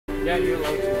Yeah, you're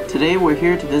allowed to. Today we're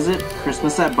here to visit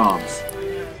Christmas at Bob's.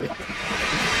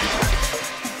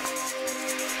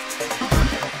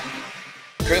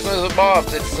 Christmas at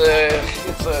Bob's.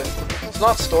 It's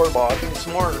not store-bought. It's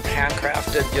more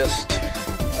handcrafted. Just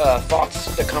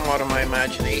thoughts that come out of my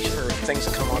imagination, or things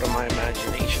that come out of my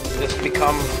imagination, just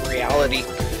become reality.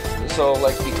 So,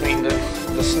 like between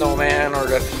the snowman, or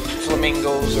the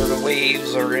flamingos, or the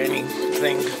waves, or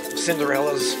anything,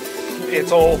 Cinderella's,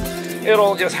 it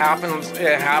all just happens.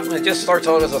 It just starts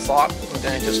out as a thought, and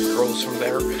then it just grows from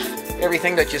there.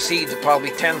 Everything that you see,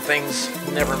 probably 10 things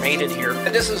never made it here.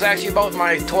 And this is actually about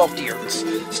my 12th year.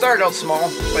 It started out small,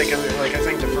 like I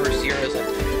think the first year is at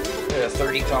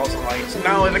 30,000 lights.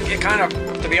 Now it kind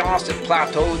of, to be honest, it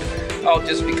plateaued out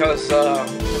just because the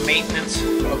maintenance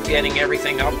of getting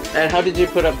everything up. And how did you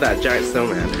put up that giant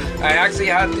snowman? I actually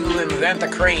had to invent a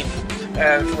crane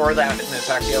for that, and it's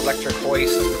actually an electric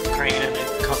hoist crane, and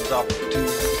it comes up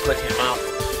to put him up.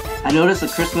 I noticed the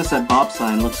Christmas at Bob's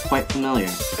sign looks quite familiar.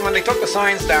 When they took the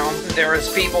signs down, there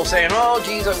was people saying, "Oh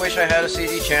geez, I wish I had a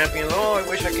City of Champions. Oh, I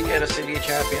wish I could get a City of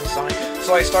Champions sign."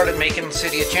 So I started making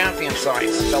City of Champions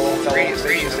signs. Fellow radio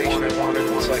station wanted one,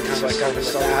 so I kind of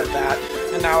started that.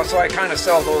 And now, so I kind of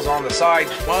sell those on the side.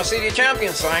 Want a City of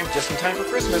Champions sign just in time for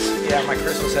Christmas? Yeah, my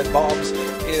Christmas at Bob's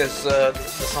is the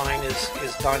sign is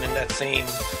done in that same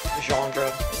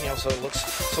genre, you know. So it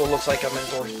looks like I'm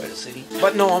endorsed by the city.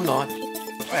 But no, I'm not.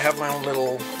 I have my own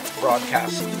little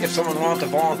broadcast. If someone wanted to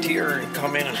volunteer and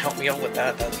come in and help me out with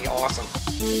that, that'd be awesome.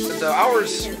 The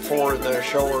hours for the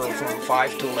show are from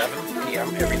 5 to 11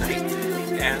 p.m. every night.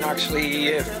 And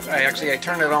actually, I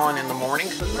turn it on in the morning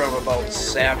from about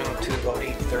 7 to about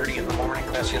 8:30 in the morning.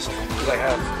 That's just because I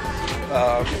have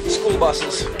school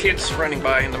buses, kids running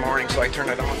by in the morning, so I turn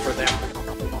it on for them.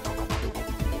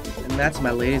 And that's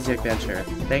my latest Yegventure.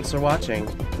 Thanks for watching.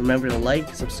 Remember to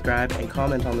like, subscribe, and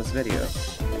comment on this video.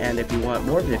 And if you want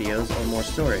more videos or more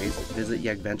stories, visit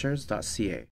Yegventures.ca.